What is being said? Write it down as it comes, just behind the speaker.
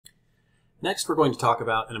Next, we're going to talk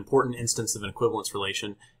about an important instance of an equivalence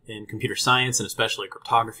relation in computer science and especially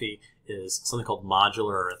cryptography is something called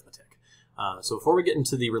modular arithmetic. So before we get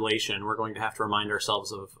into the relation, we're going to have to remind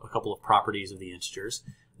ourselves of a couple of properties of the integers.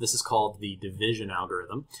 This is called the division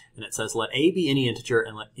algorithm, and it says let a be any integer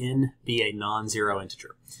and let n be a non-zero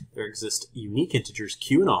integer. There exist unique integers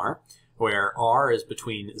q and r, where r is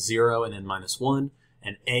between 0 and n minus 1,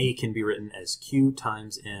 and a can be written as q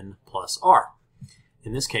times n plus r.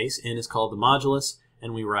 In this case, n is called the modulus,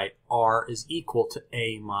 and we write r is equal to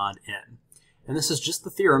a mod n. And this is just the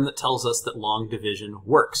theorem that tells us that long division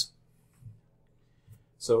works.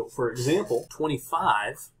 So, for example,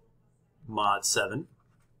 25 mod 7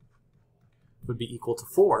 would be equal to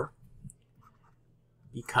 4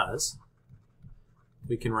 because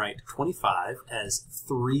we can write 25 as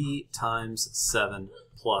 3 times 7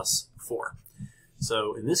 plus 4.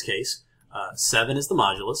 So, in this case, 7 is the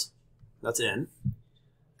modulus, that's n.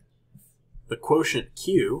 The quotient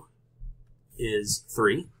q is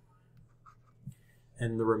 3,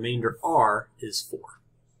 and the remainder r is 4.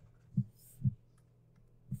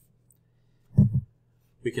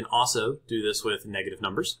 We can also do this with negative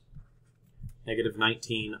numbers. Negative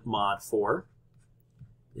 19 mod 4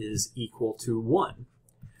 is equal to 1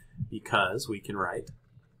 because we can write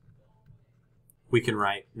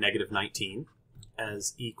negative 19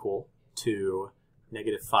 as equal to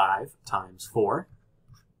negative 5 times 4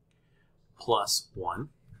 plus 1.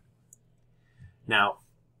 Now,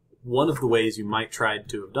 one of the ways you might try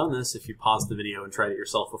to have done this, if you paused the video and tried it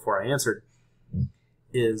yourself before I answered,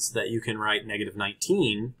 is that you can write negative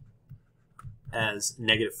 19 as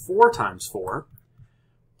negative 4 times 4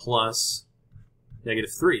 plus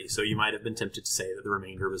negative 3. So you might have been tempted to say that the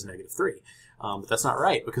remainder was negative 3. But that's not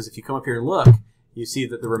right, because if you come up here and look, you see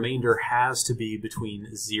that the remainder has to be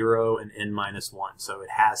between 0 and n minus 1. So it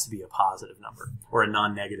has to be a positive number, or a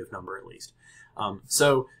non-negative number at least.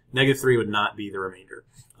 So negative 3 would not be the remainder.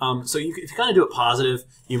 So if you kind of do it positive,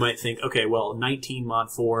 you might think, okay, well, 19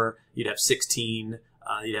 mod 4, you'd have 16,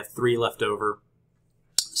 you'd have 3 left over.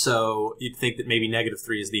 So you'd think that maybe negative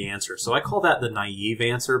 3 is the answer. So I call that the naive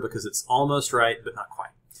answer because it's almost right, but not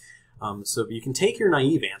quite. So you can take your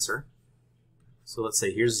naive answer. So let's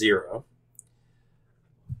say here's 0.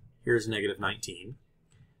 Here's negative 19.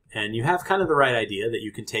 And you have kind of the right idea that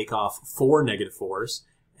you can take off 4 negative 4s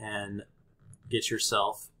and get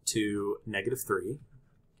yourself to negative 3.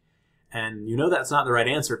 And you know that's not the right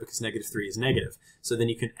answer because negative 3 is negative. So then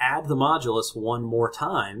you can add the modulus one more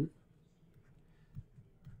time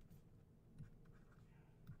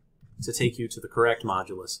to take you to the correct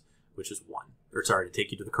modulus, which is 1. Or sorry, to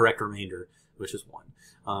take you to the correct remainder, which is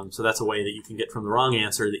 1. So that's a way that you can get from the wrong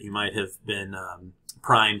answer that you might have been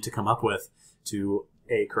primed to come up with to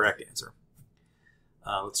a correct answer.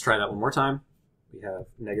 Let's try that one more time. We have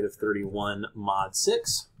negative 31 mod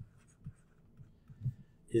 6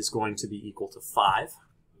 is going to be equal to 5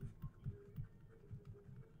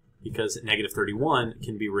 because negative 31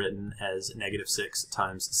 can be written as negative 6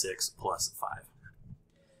 times 6 plus 5.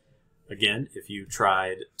 Again, if you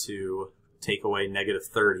tried to take away negative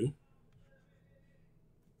 30,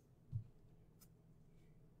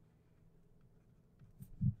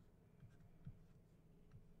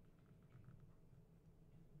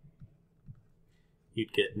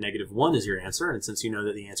 you'd get negative 1 as your answer, and since you know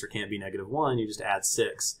that the answer can't be negative 1, you just add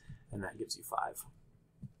 6, and that gives you 5.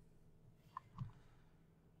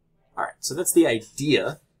 All right, so that's the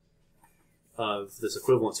idea of this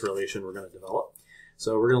equivalence relation we're going to develop.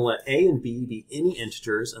 So we're going to let a and b be any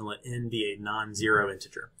integers and let n be a non-zero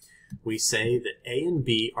integer. We say that a and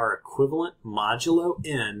b are equivalent modulo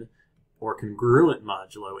n or congruent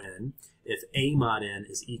modulo n if a mod n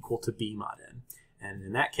is equal to b mod n. And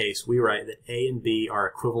in that case, we write that a and b are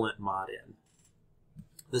equivalent mod n.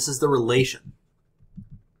 This is the relation.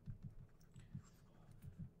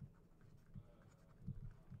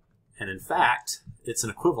 And in fact, it's an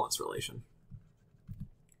equivalence relation.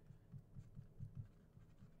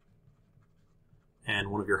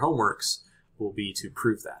 And one of your homeworks will be to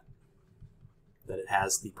prove that it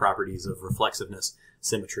has the properties of reflexiveness,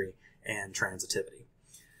 symmetry, and transitivity.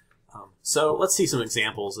 So let's see some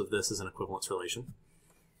examples of this as an equivalence relation.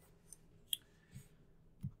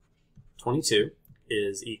 22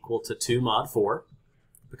 is equal to 2 mod 4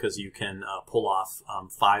 because you can pull off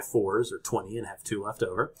 5 4s or 20 and have 2 left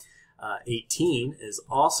over. 18 is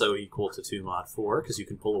also equal to 2 mod 4 because you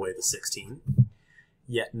can pull away the 16.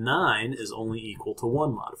 Yet 9 is only equal to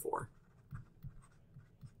 1 mod 4.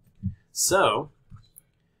 So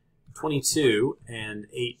 22 and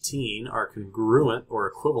 18 are congruent or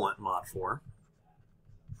equivalent mod 4.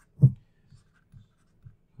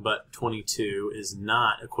 but 22 is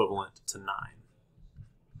not equivalent to 9.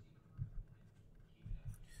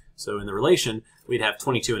 So in the relation, we'd have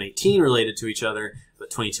 22 and 18 related to each other,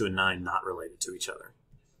 but 22 and 9 not related to each other.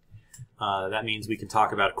 That means we can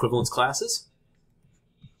talk about equivalence classes.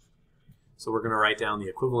 So we're going to write down the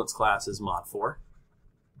equivalence classes mod 4.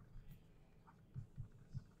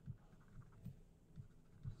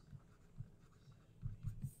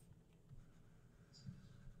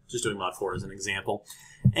 Just doing mod 4 as an example.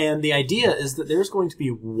 And the idea is that there's going to be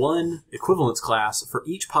one equivalence class for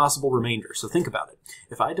each possible remainder. So think about it.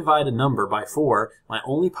 If I divide a number by 4, my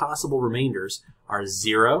only possible remainders are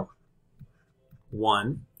 0,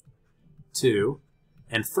 1, 2,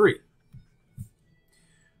 and 3.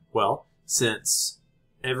 Well, since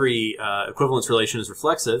every equivalence relation is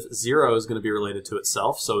reflexive, 0 is going to be related to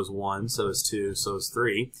itself, so is 1, so is 2, so is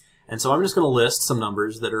 3. And so I'm just going to list some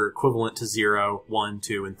numbers that are equivalent to 0, 1,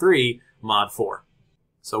 2, and 3 mod 4.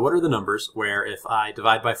 So what are the numbers where if I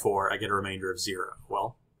divide by 4, I get a remainder of 0?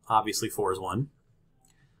 Well, obviously 4 is 1.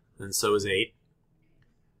 And so is 8.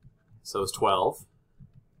 So is 12.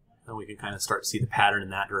 And we can kind of start to see the pattern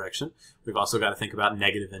in that direction. We've also got to think about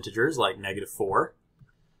negative integers like negative 4,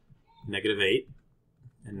 negative 8,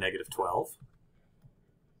 and negative 12.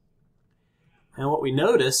 And what we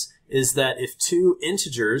notice is that if two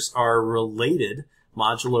integers are related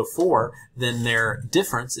modulo 4, then their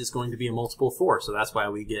difference is going to be a multiple of 4. So that's why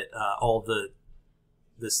we get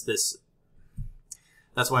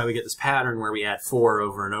that's why we get this pattern where we add 4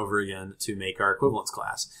 over and over again to make our equivalence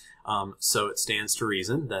class. So it stands to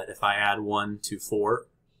reason that if I add 1 to 4,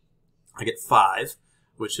 I get 5,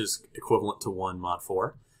 which is equivalent to 1 mod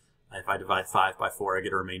 4. If I divide 5 by 4, I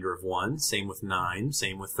get a remainder of 1. Same with 9,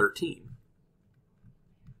 same with 13.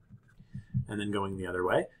 And then going the other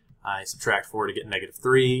way, I subtract 4 to get negative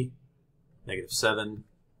 3, negative 7,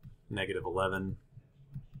 negative 11,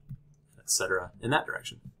 etc. in that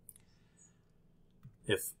direction.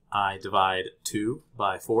 If I divide 2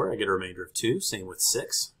 by 4, I get a remainder of 2. Same with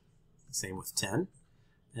 6, same with 10,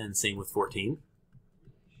 and same with 14.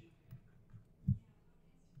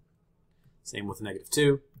 Same with negative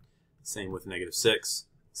 2, same with negative 6,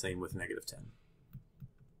 same with negative 10.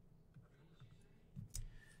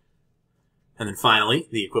 And then finally,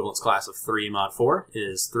 the equivalence class of 3 mod 4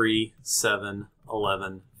 is 3, 7,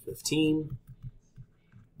 11, 15.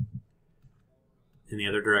 In the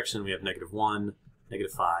other direction, we have negative 1,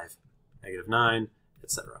 negative 5, negative 9,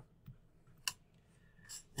 etc.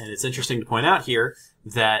 And it's interesting to point out here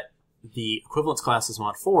that the equivalence classes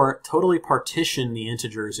mod 4 totally partition the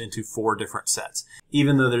integers into 4 different sets.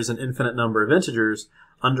 Even though there's an infinite number of integers,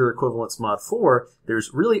 under equivalence mod 4,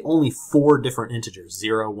 there's really only 4 different integers,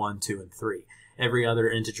 0, 1, 2, and 3. Every other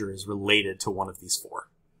integer is related to one of these 4.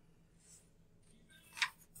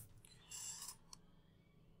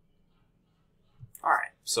 All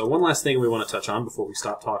right, so one last thing we want to touch on before we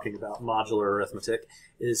stop talking about modular arithmetic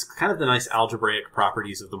is kind of the nice algebraic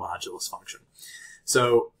properties of the modulus function.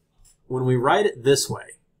 So when we write it this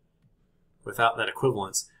way, without that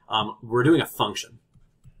equivalence, we're doing a function.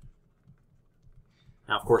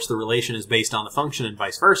 Now, of course, the relation is based on the function and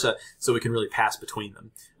vice versa, so we can really pass between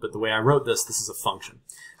them. But the way I wrote this, this is a function.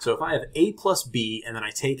 So if I have a plus b and then I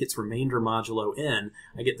take its remainder modulo n,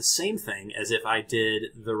 I get the same thing as if I did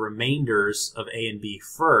the remainders of a and b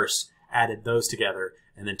first, added those together,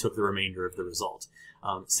 and then took the remainder of the result.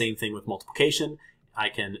 Same thing with multiplication. I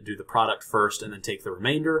can do the product first and then take the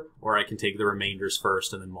remainder, or I can take the remainders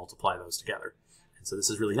first and then multiply those together. And so this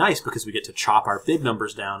is really nice because we get to chop our big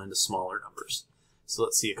numbers down into smaller numbers. So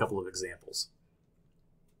let's see a couple of examples.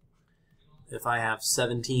 If I have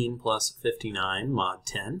 17 plus 59 mod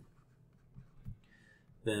 10,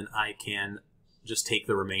 then I can just take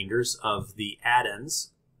the remainders of the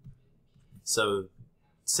addends. So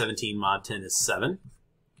 17 mod 10 is 7.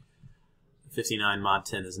 59 mod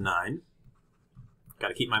 10 is 9. Got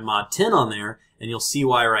to keep my mod 10 on there, and you'll see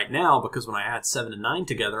why right now, because when I add 7 and 9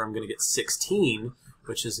 together, I'm going to get 16,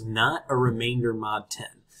 which is not a remainder mod 10.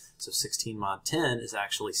 So 16 mod 10 is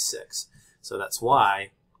actually 6. So that's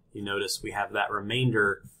why you notice we have that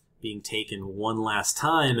remainder being taken one last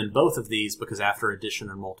time in both of these, because after addition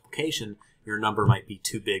or multiplication, your number might be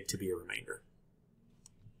too big to be a remainder.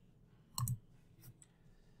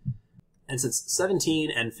 And since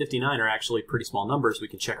 17 and 59 are actually pretty small numbers, we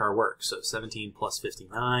can check our work. So 17 plus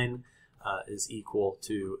 59 is equal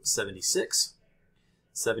to 76.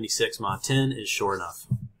 76 mod 10 is sure enough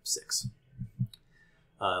 6.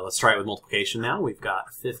 Let's try it with multiplication now. We've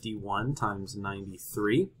got 51 times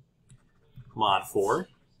 93 mod 4.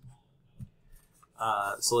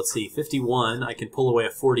 So let's see, 51, I can pull away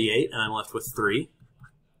a 48 and I'm left with 3.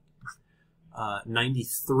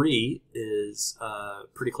 93 is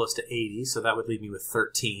pretty close to 80, so that would leave me with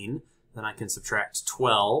 13. Then I can subtract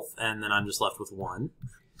 12, and then I'm just left with 1.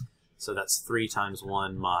 So that's 3 times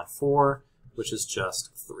 1 mod 4, which is just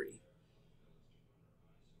 3.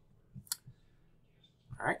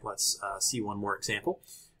 All right, let's see one more example.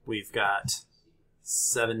 We've got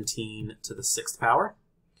 17 to the 6th power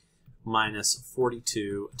minus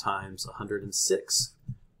 42 times 106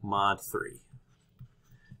 mod 3.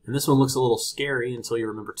 And this one looks a little scary until you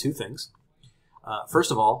remember two things.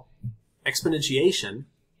 First of all, exponentiation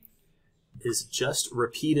is just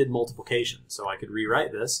repeated multiplication. So I could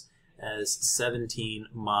rewrite this as 17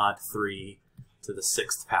 mod 3 to the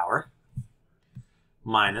 6th power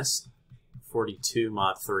minus 42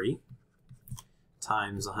 mod 3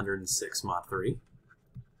 times 106 mod 3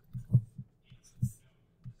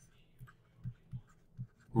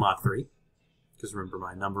 mod 3, because remember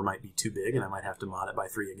my number might be too big and I might have to mod it by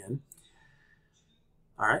 3 again.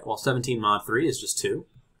 All right, well 17 mod 3 is just 2.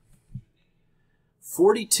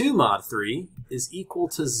 42 mod 3 is equal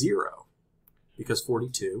to 0, because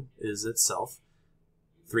 42 is itself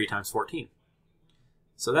 3 times 14.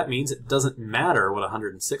 So that means it doesn't matter what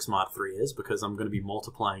 106 mod 3 is, because I'm going to be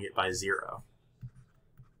multiplying it by 0.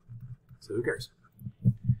 So who cares?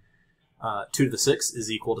 2 to the 6 is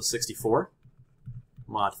equal to 64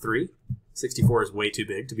 mod 3. 64 is way too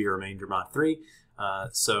big to be a remainder mod 3,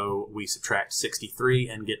 so we subtract 63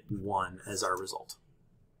 and get 1 as our result.